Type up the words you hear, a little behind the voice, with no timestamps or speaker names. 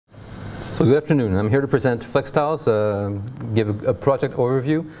So good afternoon. I'm here to present FlexTiles, give a project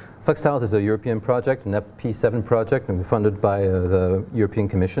overview. FlexTiles is a European project, an FP7 project, and funded by the European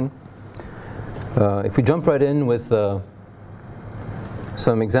Commission. If we jump right in with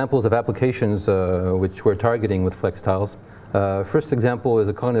some examples of applications which we're targeting with FlexTiles. First example is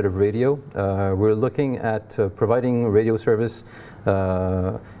a cognitive radio. We're looking at providing radio service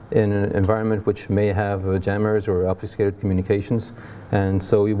in an environment which may have jammers or obfuscated communications, and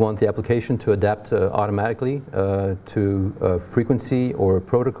so we want the application to adapt automatically to a frequency or a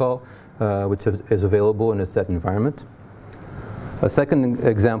protocol which is available in a set environment. A second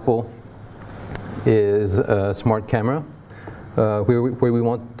example is a smart camera, where we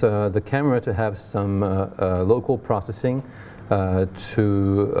want the camera to have some local processing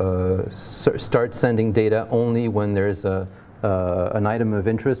to start sending data only when there's an item of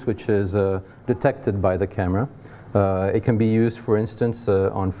interest which is detected by the camera. It can be used, for instance,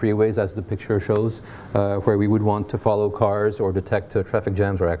 on freeways, as the picture shows, where we would want to follow cars or detect traffic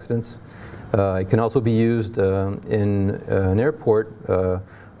jams or accidents. It can also be used in an airport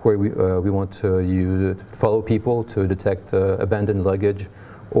where we want to follow people to detect abandoned luggage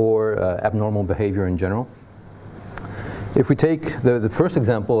or abnormal behavior in general. If we take the first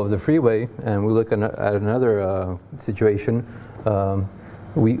example of the freeway and we look at another situation,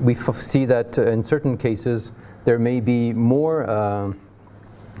 we see that in certain cases there may be more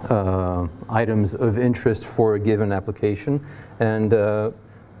items of interest for a given application, and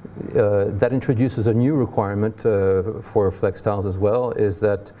that introduces a new requirement for FlexTiles as well, is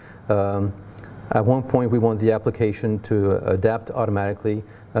that at one point we want the application to adapt automatically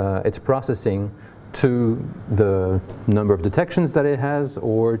its processing to the number of detections that it has,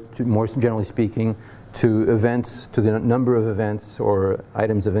 or to, more generally speaking, to events, to the number of events or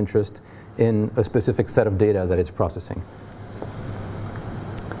items of interest in a specific set of data that it's processing.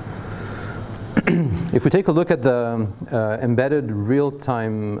 If we take a look at the embedded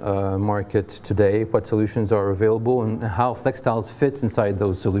real-time market today, what solutions are available and how FlexTiles fits inside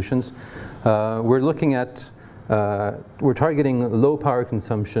those solutions, we're looking at we're targeting low power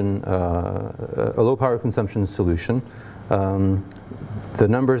consumption, a low power consumption solution. The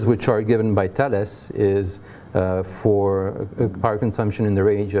numbers which are given by Thales is for power consumption in the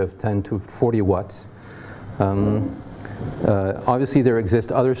range of 10 to 40 watts. Obviously, there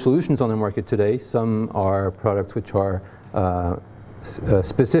exist other solutions on the market today. Some are products which are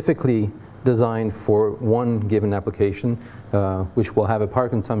specifically designed for one given application, which will have a power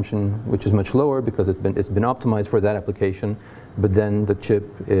consumption which is much lower because it's been optimized for that application, but then the chip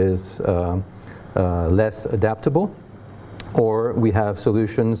is less adaptable. Or we have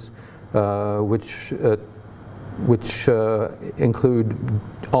solutions which include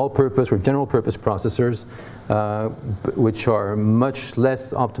all-purpose or general-purpose processors, which are much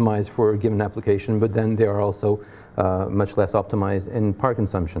less optimized for a given application, but then they are also much less optimized in power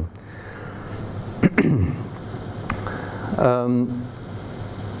consumption.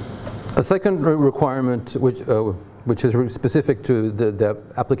 A second requirement which is specific to the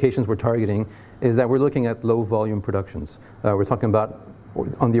applications we're targeting is that we're looking at low volume productions. We're talking about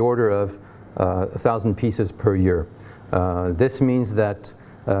on the order of 1,000 pieces per year. This means that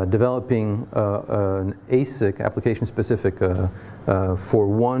developing an ASIC, application specific, for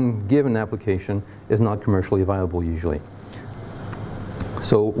one given application is not commercially viable usually.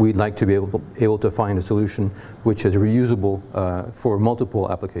 So we'd like to be able to find a solution which is reusable for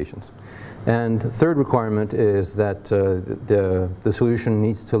multiple applications. And third requirement is that the solution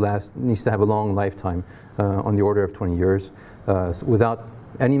needs to have a long lifetime, on the order of 20 years, without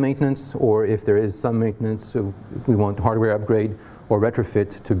any maintenance, or if there is some maintenance, we want hardware upgrade or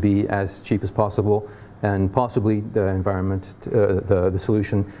retrofit to be as cheap as possible, and possibly the environment, the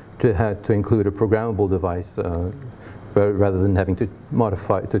solution to include a programmable device rather than having to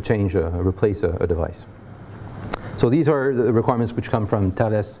modify, to change, replace a device. So these are the requirements which come from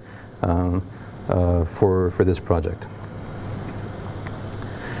Thales for this project.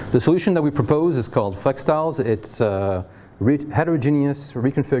 The solution that we propose is called FlexTiles. It's heterogeneous,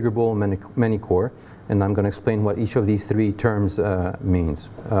 reconfigurable manycore, and I'm going to explain what each of these three terms means.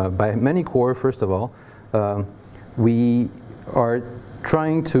 By manycore, first of all, we are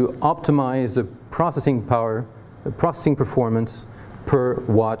trying to optimize the processing power, the processing performance per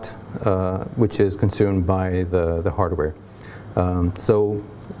watt which is consumed by the hardware.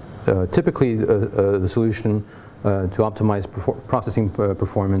 Typically the solution to optimize processing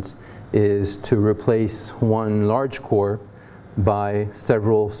performance is to replace one large core by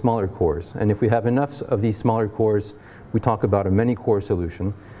several smaller cores. And if we have enough of these smaller cores, we talk about a many-core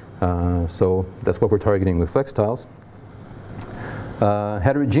solution. So that's what we're targeting with FlexTiles.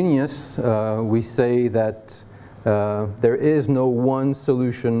 Heterogeneous, we say that there is no one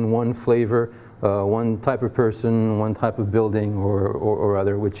solution, one flavor, one type of person, one type of building or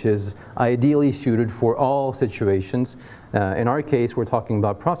other, which is ideally suited for all situations. In our case, we're talking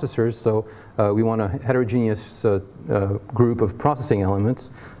about processors, so we want a heterogeneous group of processing elements.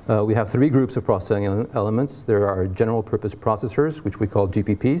 We have three groups of processing elements. There are general purpose processors, which we call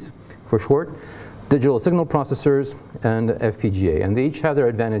GPPs for short, digital signal processors, and FPGA. And they each have their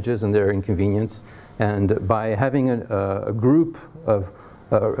advantages and their inconvenience. And by having a group of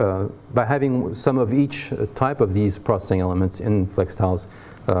by having some of each type of these processing elements in FlexTiles,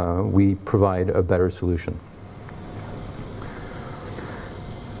 we provide a better solution.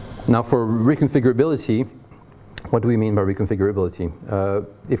 Now for reconfigurability, what do we mean by reconfigurability?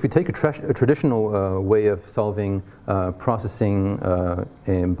 If we take a traditional way of solving processing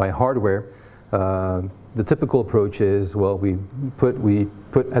by hardware, the typical approach is, well, we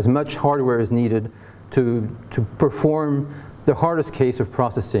put as much hardware as needed to perform the hardest case of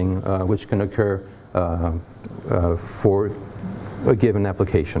processing which can occur for a given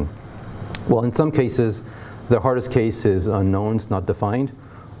application. Well, in some cases, the hardest case is unknown, it's not defined,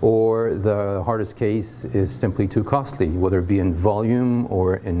 or the hardest case is simply too costly, whether it be in volume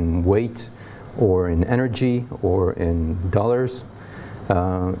or in weight or in energy or in dollars.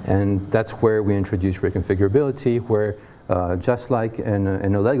 And that's where we introduce reconfigurability, where just like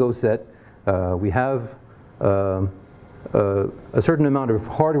in a Lego set, we have a certain amount of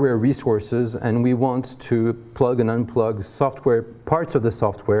hardware resources, and we want to plug and unplug software, parts of the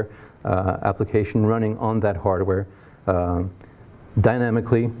software application running on that hardware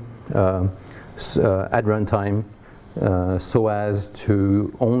dynamically at runtime, so as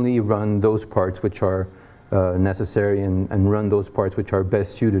to only run those parts which are necessary and run those parts which are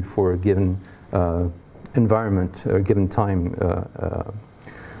best suited for a given environment or a given time,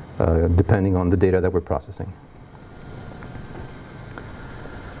 depending on the data that we're processing.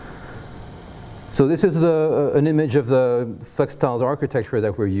 So this is an image of the FlexTiles architecture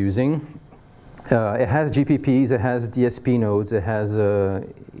that we're using. It has GPPs, it has DSP nodes, it has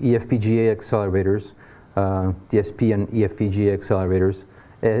eFPGA accelerators, DSP and eFPGA accelerators.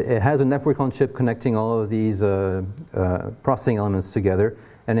 It has a network on chip connecting all of these processing elements together,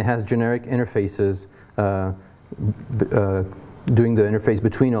 and it has generic interfaces doing the interface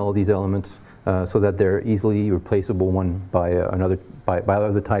between all of these elements so that they're easily replaceable one by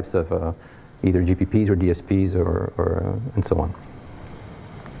other types of either GPPs or DSPs or and so on.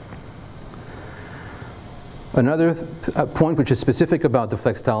 Another point which is specific about the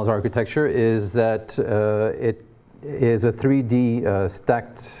FlexTiles architecture is that it is a 3D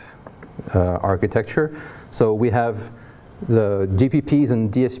stacked architecture. So we have the GPPs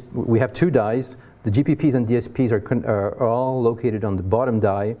and DSPs, we have two dies. The GPPs and DSPs are all located on the bottom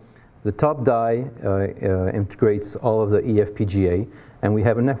die. The top die integrates all of the eFPGA, and we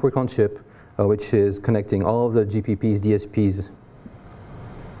have a network on chip which is connecting all of the GPPs, DSPs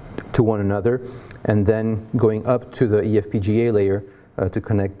to one another, and then going up to the eFPGA layer to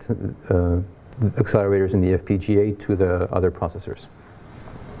connect the accelerators in the FPGA to the other processors.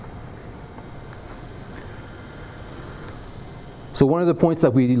 So one of the points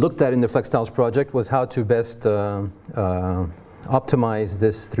that we looked at in the FlexTiles project was how to best optimize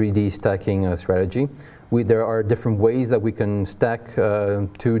this 3D stacking strategy. There are different ways that we can stack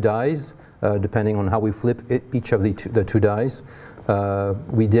two dies depending on how we flip each of the two dies.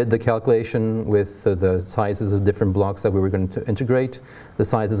 We did the calculation with the sizes of different blocks that we were going to integrate, the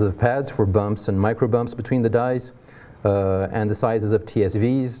sizes of pads for bumps and micro bumps between the dies, and the sizes of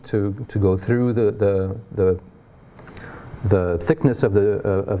TSVs to go through the thickness of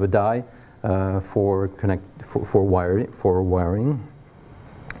a die for wiring.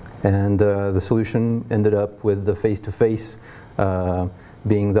 And the solution ended up with the face-to-face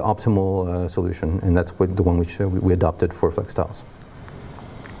being the optimal solution, and that's the one which we adopted for FlexTiles.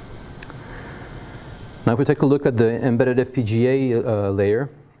 Now if we take a look at the embedded FPGA layer,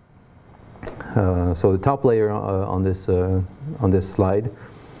 so the top layer on this slide,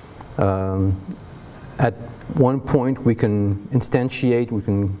 at one point we can instantiate, we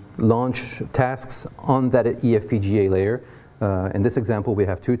can launch tasks on that eFPGA layer. In this example we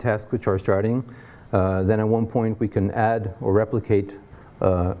have two tasks which are starting. Then at one point we can add or replicate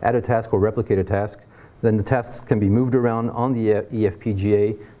add a task or replicate a task. Then the tasks can be moved around on the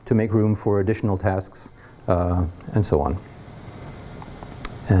eFPGA to make room for additional tasks, and so on.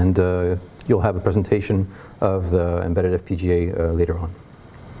 And you'll have a presentation of the embedded FPGA later on.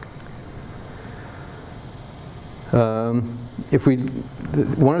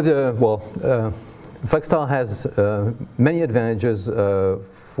 FlexTile has many advantages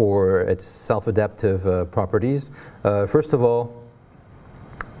for its self-adaptive properties. First of all,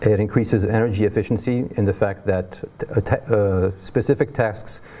 it increases energy efficiency in the fact that specific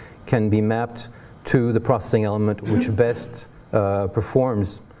tasks can be mapped to the processing element which best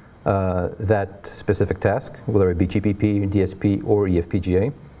performs that specific task, whether it be GPP, DSP, or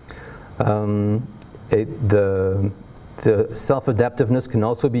eFPGA. The self-adaptiveness can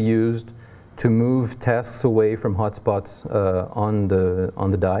also be used to move tasks away from hotspots on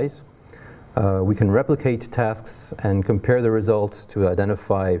the dies. We can replicate tasks and compare the results to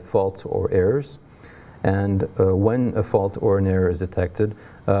identify faults or errors. And when a fault or an error is detected,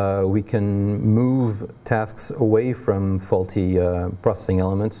 we can move tasks away from faulty processing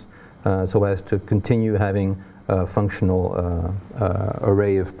elements so as to continue having a functional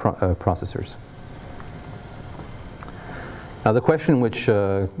array of processors. Now the question which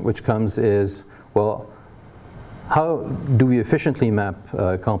comes is, well, how do we efficiently map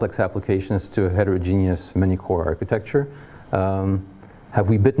complex applications to a heterogeneous many-core architecture? Have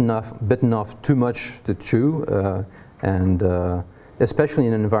we bitten off too much to chew? Especially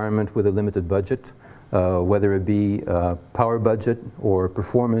in an environment with a limited budget, whether it be power budget or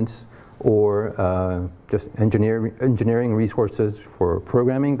performance or just engineering resources for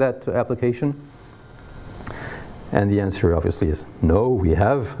programming that application? And the answer obviously is no, we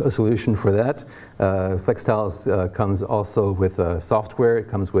have a solution for that. FlexTiles comes also with software, it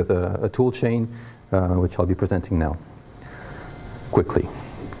comes with a tool chain, which I'll be presenting now quickly.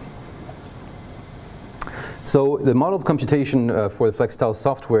 So the model of computation for the FlexTiles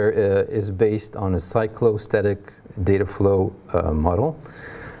software is based on a cyclostatic data flow model.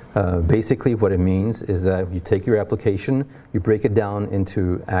 Basically what it means is that you take your application, you break it down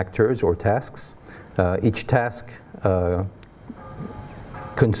into actors or tasks. Each task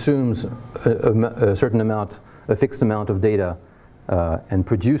consumes a certain amount, a fixed amount of data and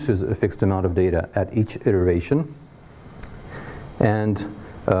produces a fixed amount of data at each iteration. And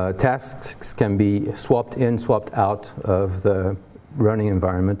tasks can be swapped in, swapped out of the running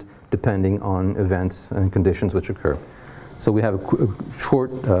environment depending on events and conditions which occur. So we have a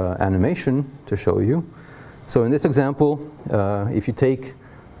short animation to show you. So in this example, if you take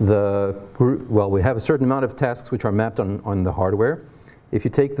the group, well, we have a certain amount of tasks which are mapped on the hardware. If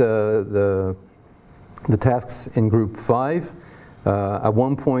you take the tasks in group 5, at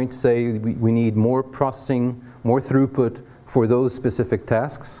one point say we need more processing, more throughput for those specific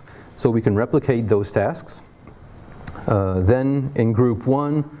tasks, so we can replicate those tasks. Then in group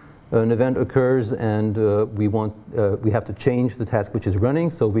 1, an event occurs and we have to change the task which is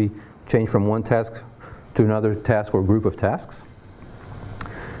running, so we change from one task to another task or group of tasks.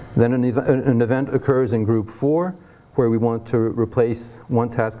 Then an event occurs in group 4 where we want to replace one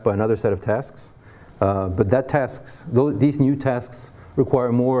task by another set of tasks. But these new tasks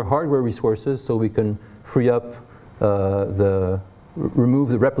require more hardware resources, so we can free up remove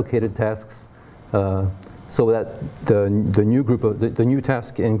the replicated tasks so that the new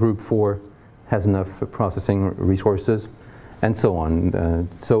task in group 4 has enough processing resources, and so on.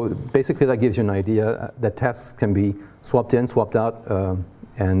 So basically that gives you an idea that tasks can be swapped in, swapped out,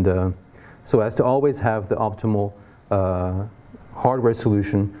 so as to always have the optimal hardware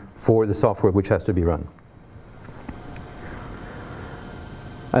solution for the software which has to be run.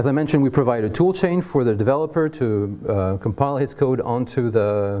 As I mentioned, we provide a tool chain for the developer to compile his code onto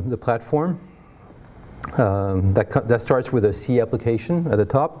the platform. That starts with a C application at the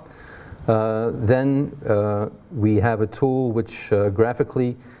top. Then we have a tool which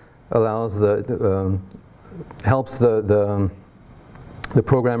graphically allows helps the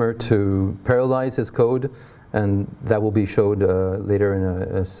programmer to parallelize his code, and that will be showed later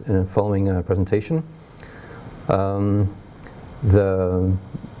in a following presentation.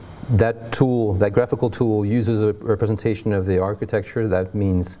 That graphical tool uses a representation of the architecture. That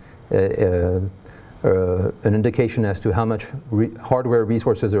means an indication as to how much hardware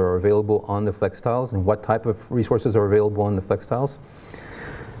resources are available on the FlexTiles and what type of resources are available on the FlexTiles.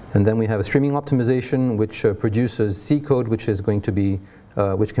 And then we have a streaming optimization which produces C code which is going to be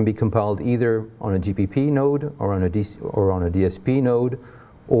which can be compiled either on a GPP node or on a DSP node,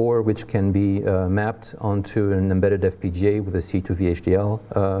 or which can be mapped onto an embedded FPGA with a C2V-HDL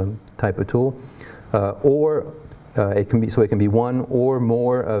type of tool, or it can be one or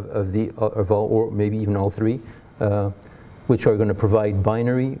more of all, or maybe even all three, which are going to provide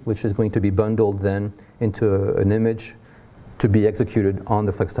binary, which is going to be bundled then into an image to be executed on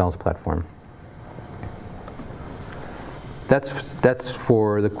the FlexTiles platform. That's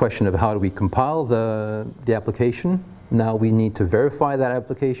for the question of how do we compile the application. Now we need to verify that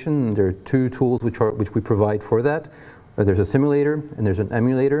application. There are two tools which we provide for that. There's a simulator and there's an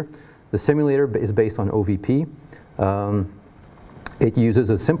emulator. The simulator is based on OVP. It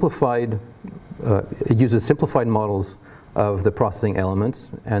uses simplified models of the processing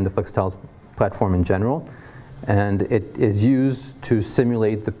elements and the FlexTiles platform in general, and it is used to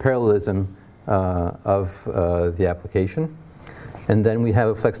simulate the parallelism of the application. And then we have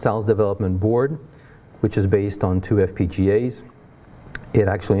a FlexTiles development board, which is based on 2 FPGAs. It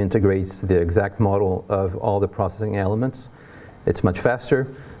actually integrates the exact model of all the processing elements. It's much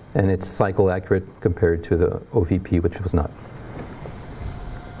faster, and it's cycle accurate compared to the OVP, which was not.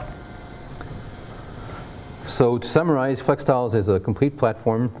 So to summarize, FlexTiles is a complete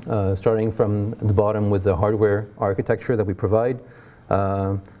platform, starting from the bottom with the hardware architecture that we provide.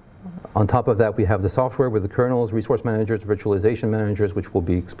 On top of that, we have the software with the kernels, resource managers, virtualization managers, which will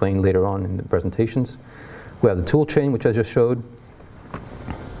be explained later on in the presentations. We have the tool chain, which I just showed.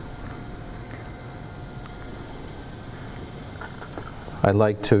 I'd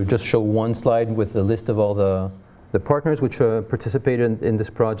like to just show one slide with a list of all the partners which participated in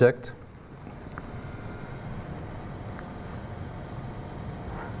this project.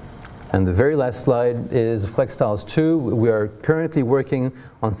 And the very last slide is FlexTiles 2. We are currently working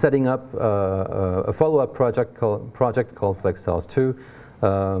on setting up a follow-up project called FlexTiles 2.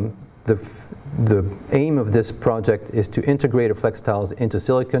 The aim of this project is to integrate a FlexTiles into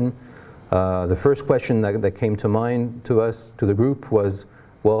silicon. The first question that came to mind to us, to the group, was,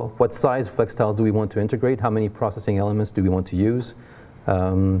 well, what size FlexTiles do we want to integrate? How many processing elements do we want to use?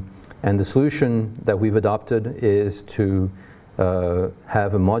 And the solution that we've adopted is to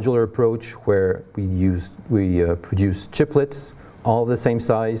have a modular approach where we produce chiplets, all of the same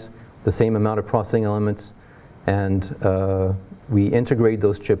size, the same amount of processing elements, and we integrate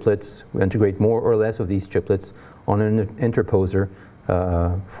those chiplets. We integrate more or less of these chiplets on an interposer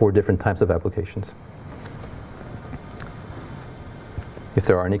for different types of applications. If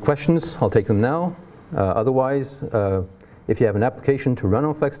there are any questions, I'll take them now. Otherwise, if you have an application to run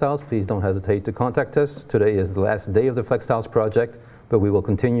on FlexTiles, please don't hesitate to contact us. Today is the last day of the FlexTiles project, but we will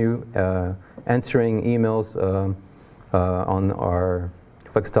continue answering emails on our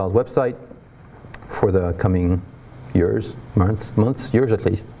FlexTiles website for the coming years, months, years at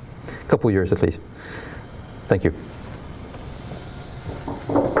least, a couple years at least. Thank you.